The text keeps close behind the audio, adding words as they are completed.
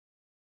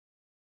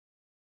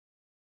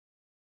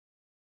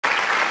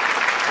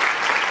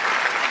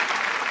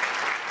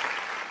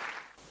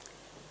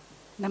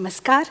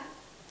Namaskar,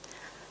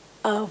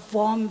 a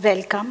warm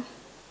welcome.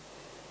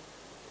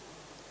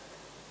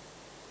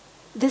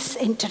 This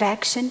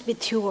interaction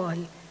with you all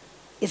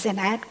is an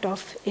act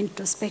of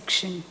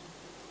introspection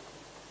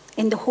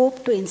in the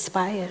hope to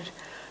inspire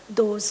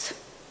those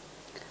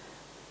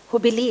who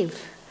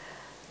believe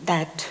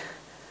that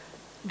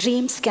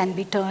dreams can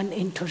be turned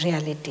into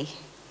reality.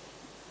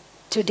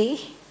 Today,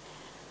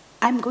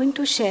 I'm going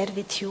to share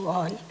with you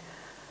all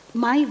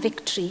my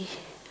victory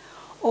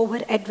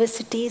over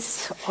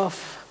adversities of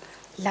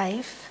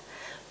life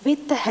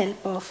with the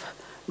help of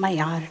my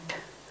art,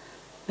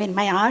 when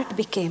my art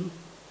became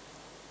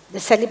the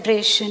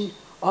celebration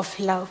of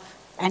love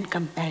and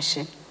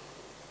compassion.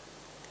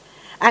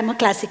 I'm a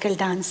classical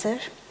dancer.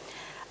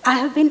 I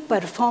have been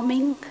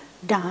performing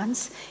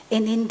dance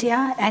in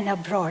India and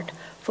abroad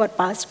for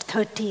past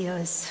 30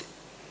 years.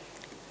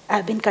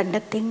 I've been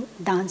conducting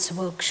dance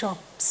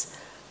workshops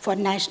for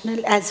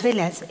national as well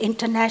as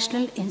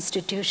international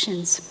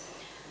institutions.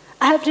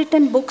 I have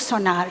written books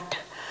on art,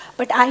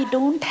 but I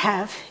don't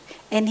have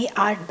any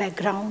art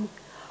background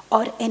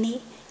or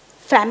any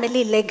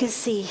family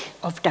legacy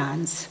of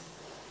dance.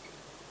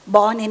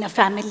 Born in a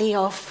family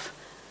of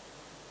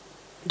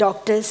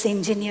doctors,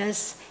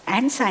 engineers,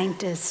 and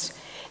scientists,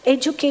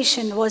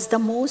 education was the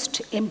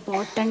most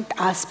important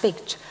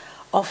aspect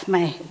of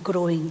my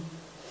growing.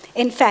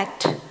 In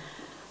fact,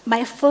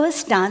 my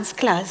first dance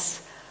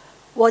class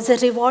was a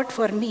reward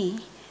for me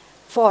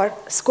for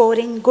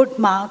scoring good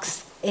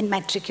marks in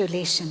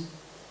matriculation.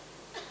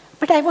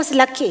 But I was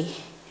lucky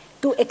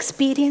to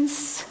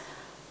experience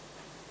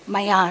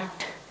my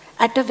art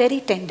at a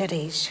very tender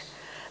age.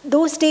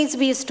 Those days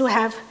we used to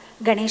have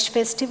Ganesh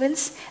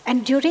festivals,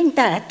 and during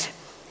that,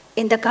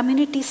 in the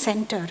community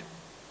center,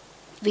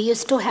 we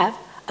used to have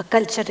a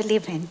cultural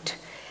event.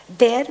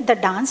 There, the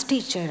dance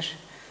teacher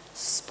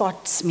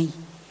spots me,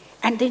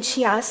 and then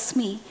she asks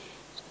me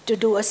to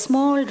do a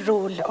small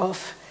role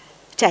of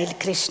child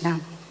Krishna.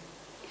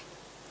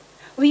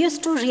 We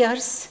used to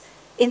rehearse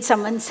in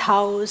someone's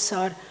house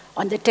or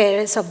on the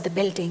terrace of the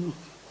building.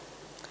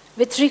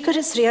 With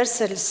rigorous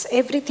rehearsals,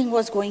 everything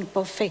was going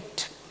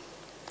perfect.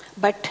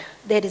 But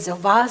there is a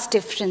vast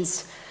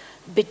difference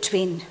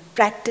between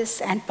practice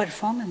and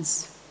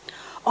performance.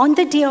 On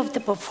the day of the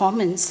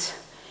performance,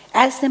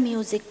 as the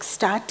music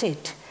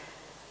started,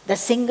 the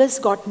singers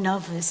got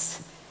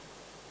nervous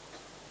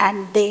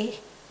and they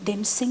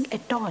didn't sing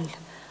at all.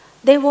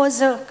 There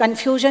was a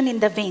confusion in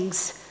the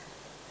wings.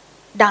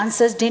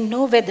 Dancers didn't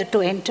know whether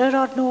to enter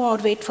or no, or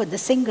wait for the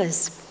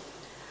singers.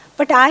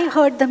 But I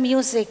heard the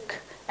music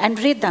and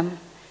rhythm,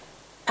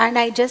 and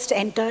I just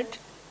entered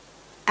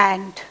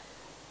and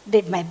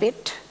did my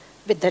bit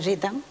with the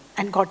rhythm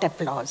and got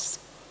applause.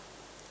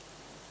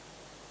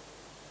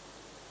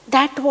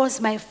 That was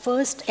my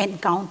first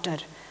encounter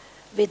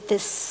with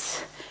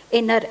this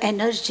inner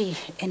energy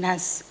in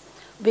us,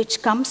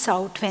 which comes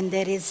out when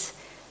there is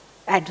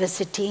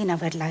adversity in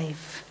our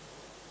life.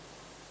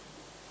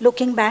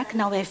 Looking back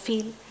now, I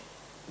feel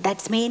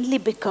that's mainly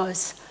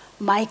because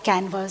my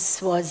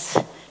canvas was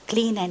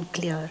clean and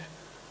clear.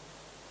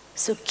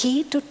 So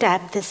key to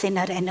tap this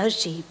inner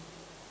energy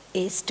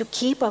is to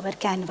keep our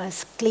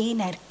canvas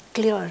clean and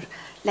clear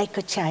like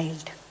a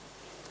child.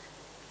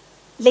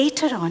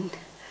 Later on,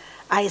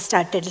 I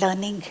started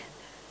learning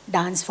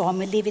dance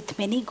formally with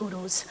many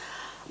gurus.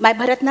 My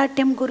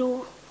Bharatanatyam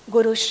guru,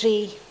 Guru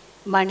Shri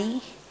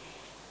Mani,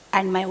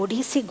 and my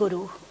Odissi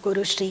guru,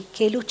 Guru Shri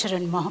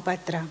Kelucharan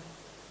Mahapatra,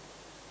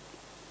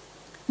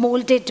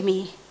 molded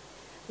me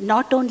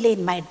not only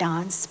in my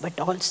dance, but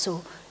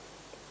also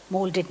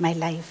molded my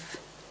life.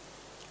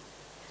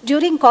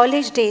 During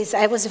college days,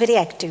 I was very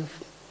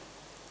active.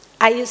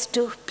 I used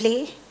to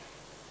play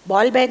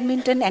ball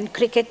badminton and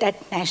cricket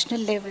at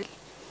national level.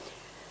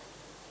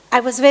 I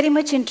was very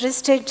much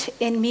interested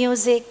in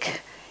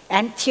music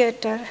and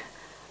theater.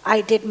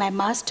 I did my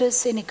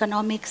master's in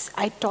economics.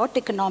 I taught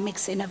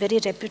economics in a very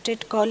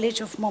reputed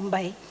college of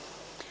Mumbai.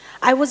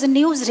 I was a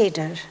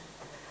newsreader.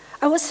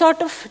 I was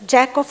sort of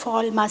jack of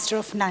all, master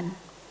of none.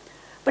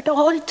 But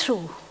all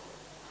through,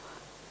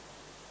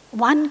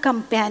 one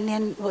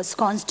companion was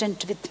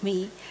constant with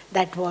me,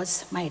 that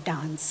was my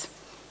dance.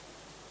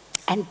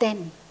 And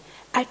then,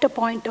 at a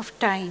point of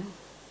time,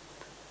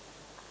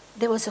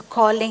 there was a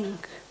calling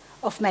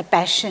of my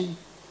passion.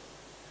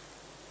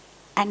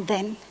 And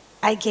then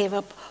I gave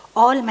up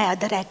all my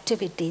other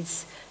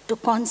activities to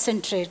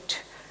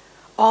concentrate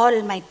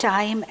all my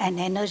time and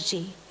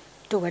energy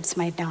towards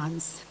my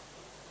dance.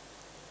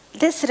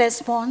 This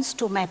response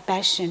to my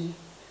passion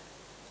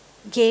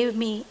gave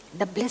me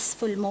the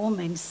blissful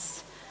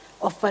moments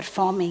of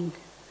performing,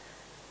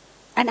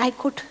 and I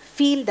could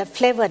feel the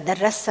flavor, the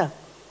rasa.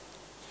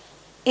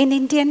 In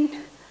Indian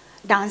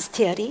dance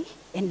theory,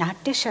 in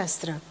Natya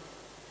Shastra,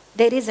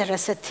 there is a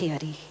rasa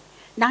theory.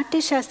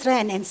 Natya Shastra,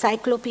 an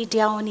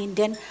encyclopedia on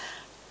Indian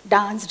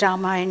dance,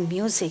 drama, and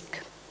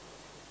music,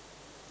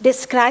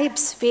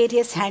 describes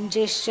various hand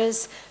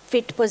gestures,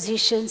 fit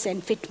positions,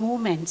 and fit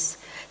movements.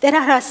 There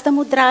are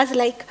hastamudras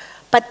like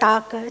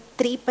pataka,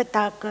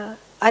 tripataka,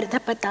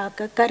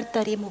 Ardhapataka,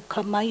 Kartari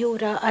Mukha,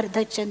 Mayura,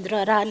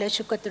 Ardhachandra, Rala,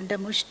 Shukatunda,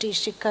 Mushti,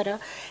 Shikara,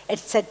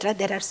 etc.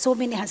 There are so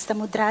many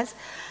hastamudras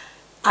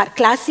are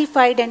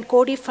classified and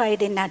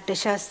codified in Natya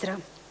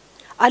Shastra,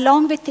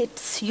 along with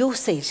its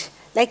usage.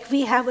 Like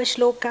we have a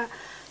shloka,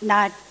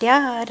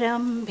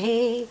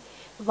 Natyarambhe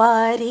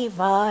Vari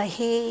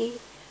Vahe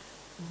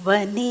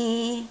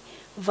Vane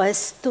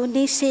Vastu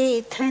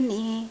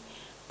Nishethane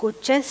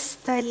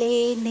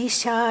Kuchastale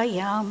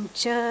Nishayam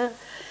Cha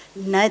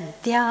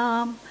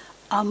Nadyam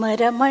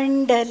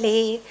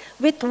Amaramandale.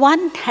 With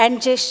one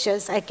hand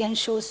gestures, I can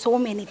show so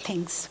many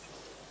things.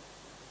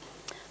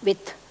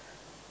 With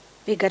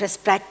vigorous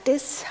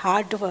practice,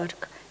 hard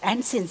work,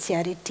 and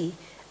sincerity,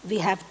 we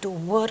have to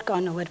work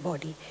on our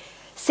body.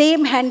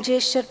 Same hand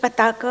gesture,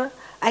 pataka,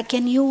 I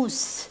can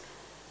use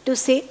to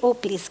say, oh,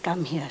 please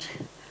come here.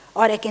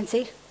 Or I can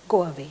say,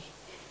 go away.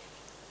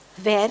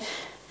 Where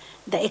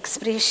the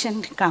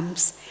expression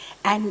comes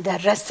and the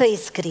rasa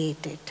is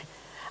created.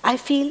 I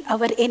feel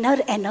our inner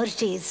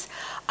energies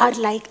are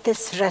like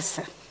this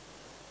rasa.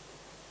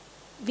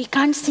 We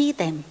can't see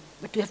them,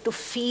 but we have to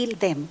feel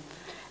them.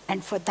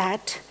 And for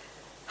that,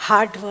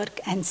 hard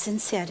work and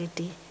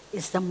sincerity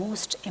is the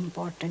most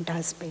important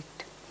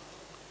aspect.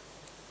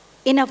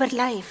 In our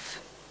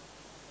life,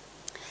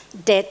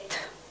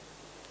 death,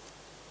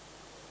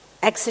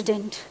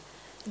 accident,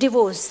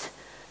 divorce,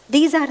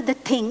 these are the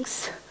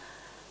things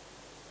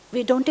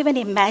we don't even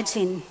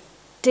imagine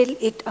till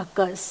it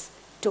occurs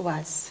to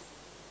us.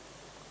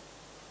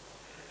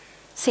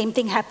 Same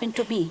thing happened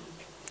to me.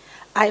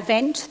 I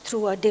went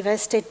through a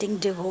devastating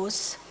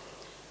divorce,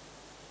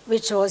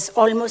 which was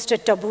almost a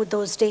taboo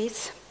those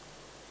days.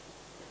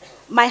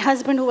 My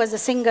husband, who was a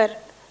singer,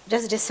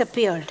 just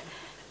disappeared.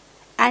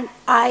 And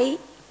I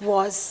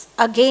was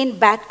again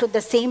back to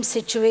the same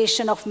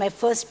situation of my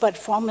first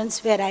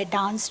performance where I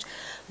danced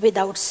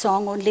without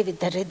song, only with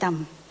the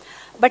rhythm.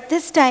 But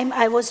this time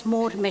I was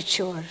more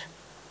mature.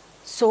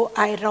 So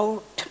I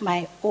wrote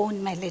my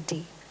own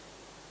melody.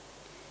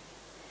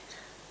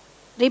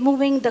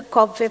 Removing the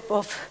cobweb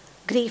of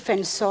grief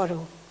and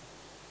sorrow,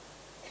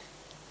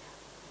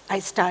 I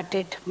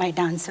started my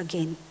dance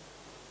again.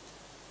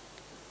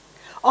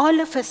 All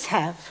of us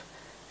have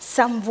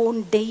some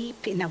wound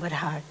deep in our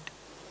heart.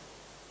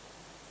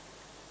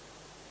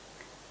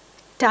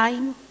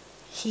 Time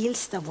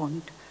heals the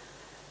wound,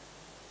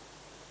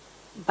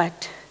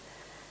 but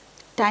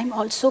time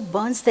also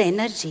burns the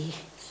energy.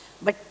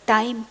 But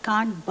time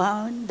can't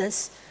burn the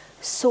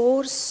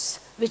source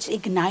which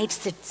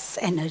ignites its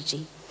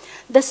energy.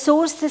 The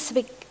source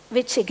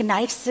which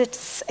ignites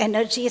its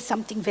energy is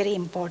something very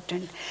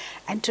important.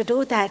 And to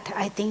do that,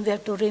 I think we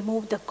have to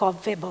remove the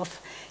cobweb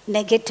of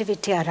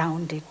negativity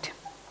around it.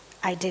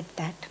 I did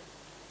that.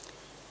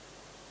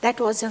 That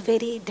was a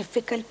very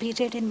difficult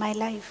period in my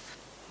life.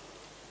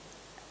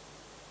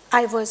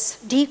 I was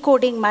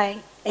decoding my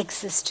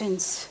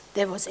existence.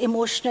 There was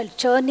emotional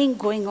churning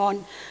going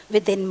on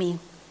within me.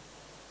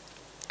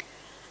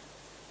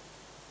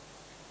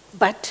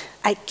 But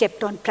I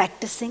kept on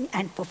practicing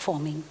and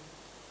performing.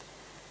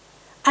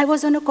 I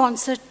was on a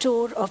concert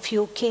tour of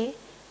UK.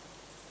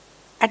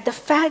 At the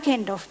fag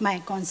end of my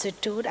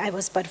concert tour, I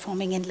was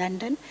performing in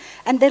London,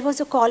 and there was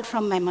a call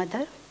from my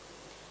mother.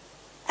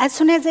 As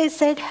soon as I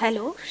said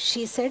hello,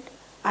 she said,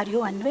 "Are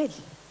you unwell?"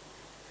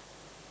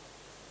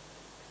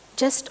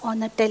 Just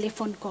on a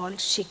telephone call,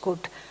 she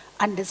could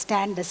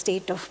understand the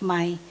state of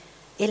my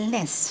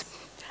illness.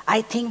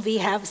 I think we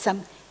have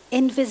some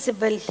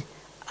invisible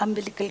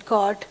umbilical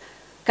cord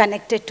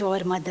connected to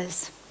our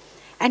mothers.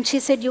 And she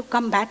said, "You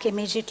come back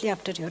immediately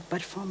after your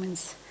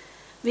performance."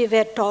 We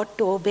were taught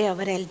to obey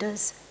our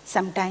elders.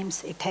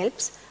 Sometimes it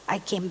helps. I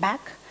came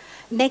back.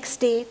 Next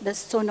day, the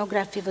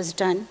sonography was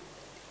done,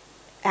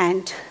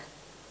 and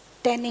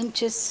 10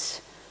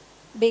 inches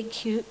big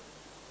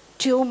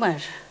tumor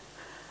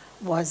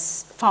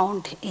was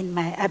found in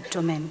my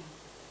abdomen.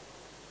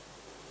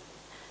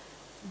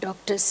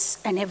 Doctors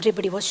and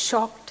everybody was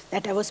shocked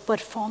that I was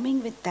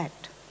performing with that.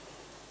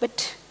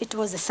 But it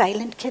was a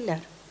silent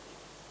killer.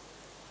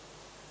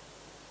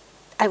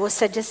 I was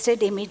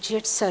suggested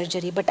immediate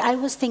surgery, but I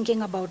was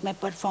thinking about my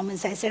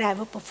performance. I said, I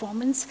have a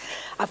performance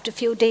after a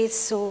few days,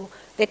 so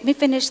let me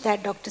finish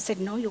that. Doctor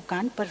said, no, you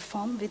can't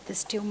perform with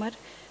this tumor.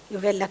 You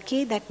were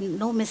lucky that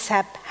no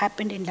mishap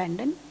happened in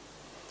London.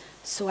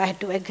 So I had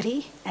to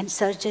agree, and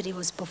surgery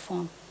was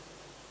performed.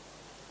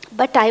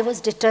 But I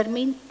was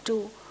determined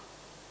to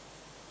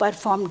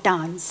perform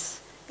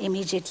dance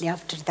immediately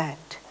after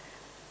that.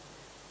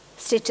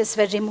 Stitches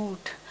were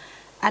removed.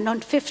 And on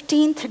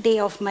 15th day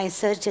of my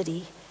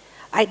surgery,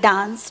 I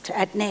danced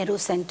at Nehru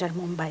Center,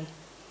 Mumbai.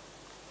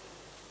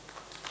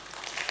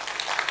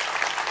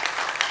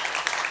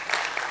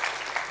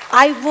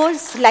 I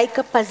was like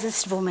a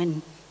possessed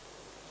woman.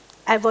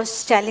 I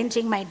was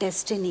challenging my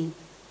destiny.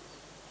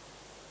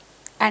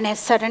 And I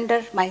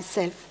surrendered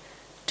myself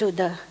to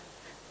the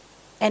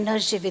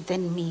energy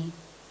within me.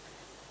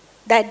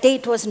 That day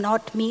it was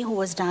not me who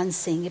was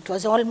dancing. It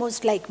was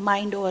almost like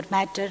mind over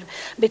matter,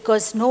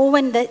 because no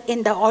one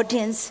in the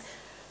audience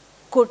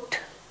could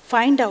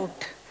find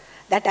out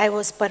that I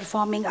was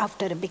performing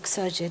after a big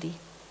surgery.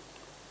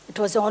 It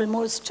was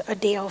almost a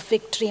day of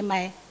victory.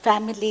 My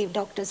family,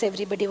 doctors,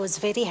 everybody was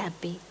very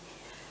happy.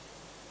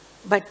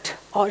 But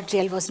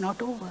ordeal was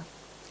not over.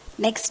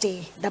 Next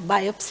day, the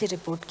biopsy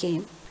report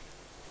came,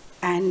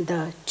 and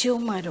the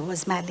tumor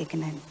was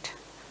malignant.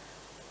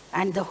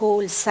 And the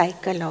whole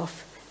cycle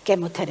of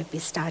chemotherapy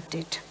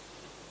started.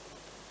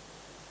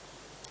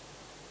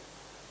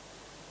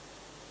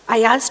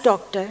 I asked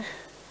doctor,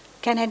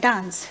 can I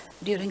dance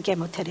during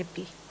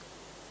chemotherapy?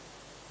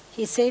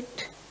 He said,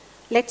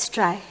 let's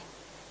try,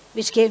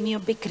 which gave me a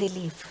big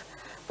relief.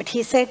 But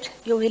he said,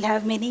 you will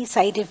have many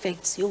side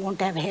effects. You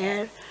won't have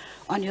hair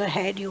on your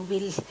head, you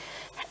will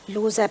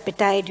lose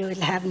appetite, you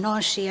will have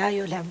nausea,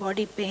 you will have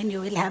body pain,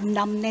 you will have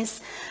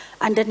numbness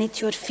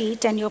underneath your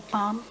feet and your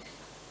palm.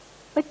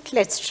 But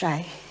let's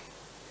try.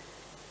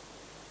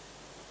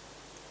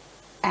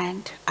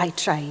 And I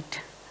tried.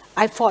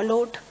 I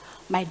followed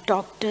my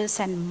doctors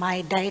and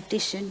my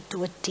dietitian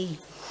to a T.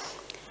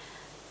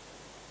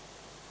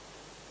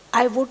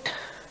 I would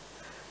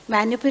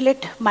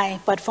manipulate my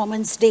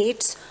performance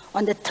dates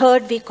on the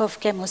 3rd week of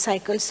chemo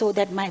cycle so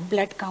that my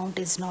blood count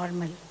is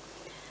normal.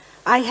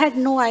 I had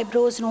no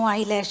eyebrows, no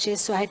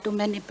eyelashes, so I had to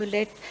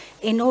manipulate,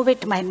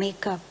 innovate my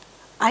makeup.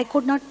 I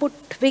could not put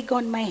wig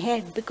on my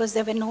head because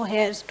there were no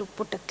hairs to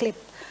put a clip.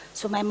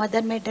 So my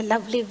mother made a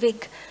lovely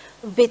wig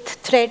with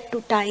thread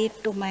to tie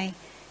it to my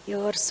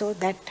ear so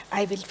that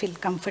I will feel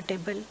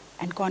comfortable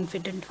and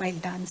confident while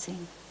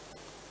dancing.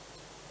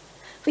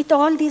 With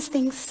all these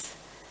things,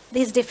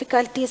 these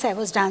difficulties, I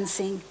was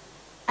dancing,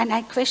 and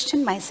I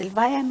questioned myself,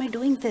 why am I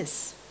doing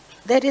this?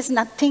 There is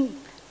nothing,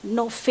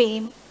 no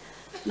fame,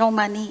 no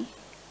money,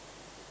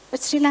 but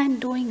still I'm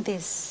doing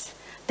this.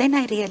 Then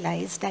I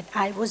realized that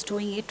I was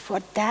doing it for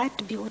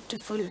that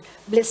beautiful,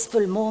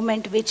 blissful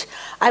moment which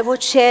I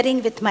was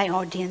sharing with my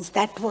audience.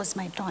 That was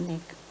my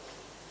tonic.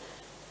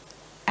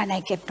 And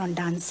I kept on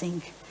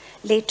dancing.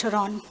 Later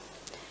on,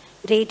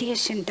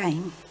 radiation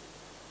time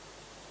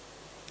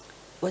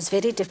was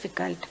very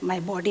difficult. My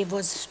body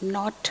was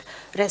not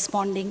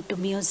responding to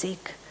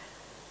music.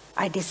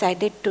 I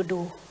decided to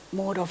do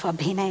more of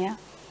abhinaya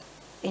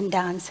in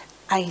dance.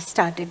 I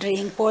started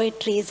reading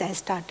poetries. I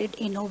started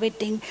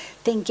innovating,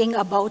 thinking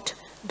about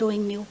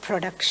doing new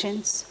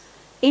productions.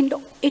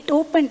 It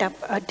opened up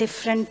a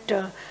different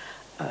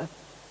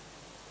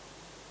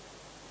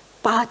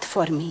path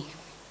for me.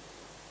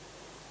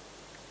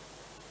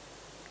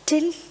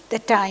 Till the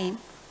time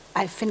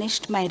I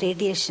finished my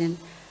radiation,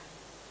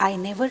 I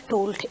never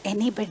told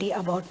anybody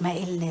about my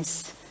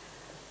illness.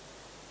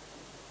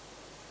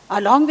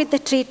 Along with the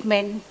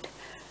treatment,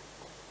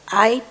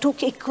 I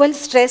took equal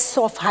stress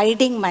of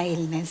hiding my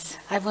illness.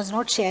 I was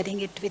not sharing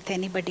it with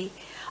anybody.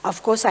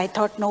 Of course, I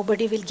thought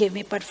nobody will give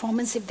me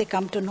performance if they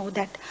come to know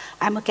that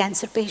I'm a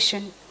cancer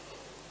patient.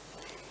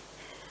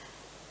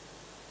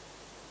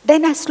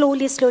 Then I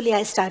slowly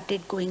I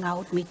started going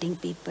out, meeting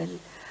people.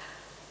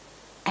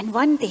 And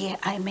one day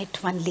I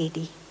met one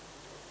lady.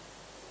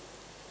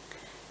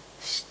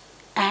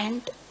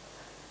 And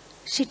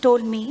she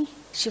told me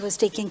she was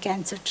taking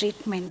cancer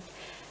treatment.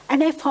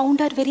 And I found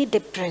her very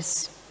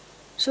depressed.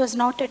 She was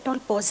not at all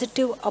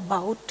positive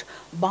about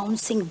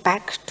bouncing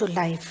back to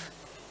life.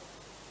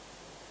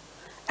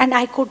 And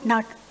I could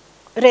not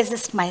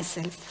resist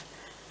myself.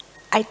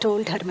 I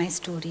told her my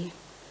story.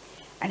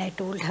 And I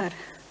told her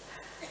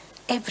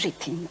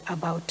everything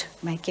about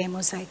my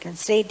chemo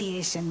cycles,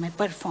 radiation, my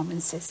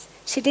performances.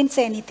 She didn't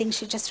say anything,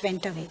 she just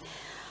went away.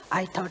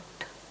 I thought,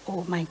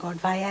 oh my God,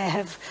 why I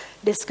have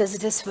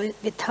discussed this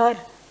with her?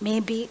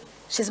 Maybe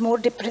she's more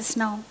depressed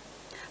now.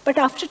 But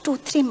after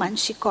 2-3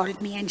 months, she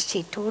called me and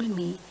she told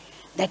me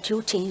that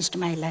you changed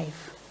my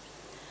life.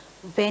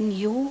 When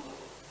you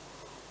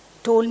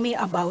told me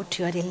about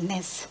your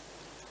illness,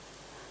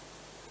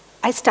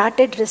 I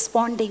started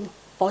responding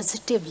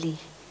positively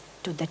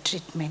to the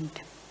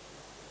treatment.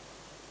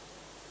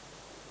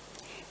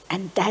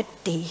 And that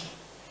day,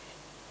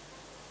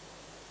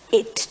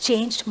 it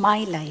changed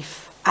my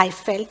life. I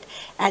felt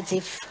as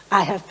if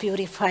I have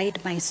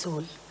purified my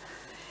soul.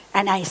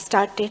 And I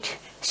started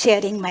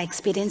sharing my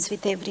experience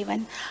with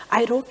everyone.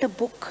 I wrote a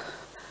book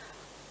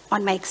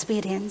on my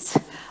experience.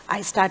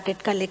 I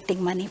started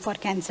collecting money for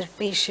cancer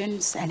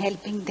patients and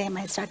helping them.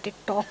 I started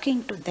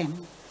talking to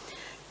them.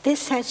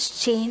 This has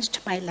changed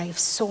my life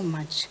so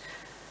much.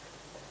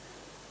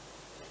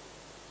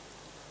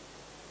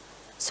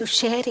 So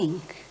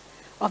sharing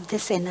of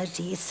this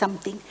energy is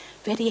something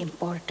very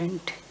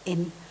important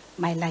in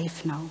my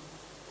life now.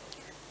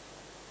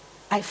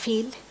 I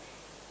feel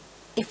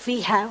if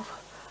we have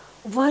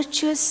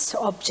virtuous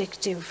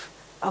objective,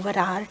 our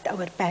art,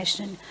 our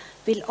passion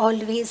will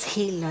always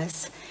heal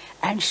us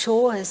and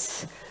show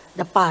us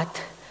the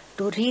path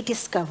to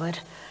rediscover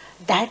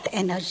that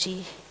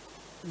energy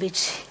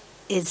which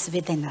is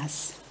within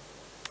us.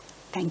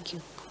 Thank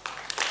you.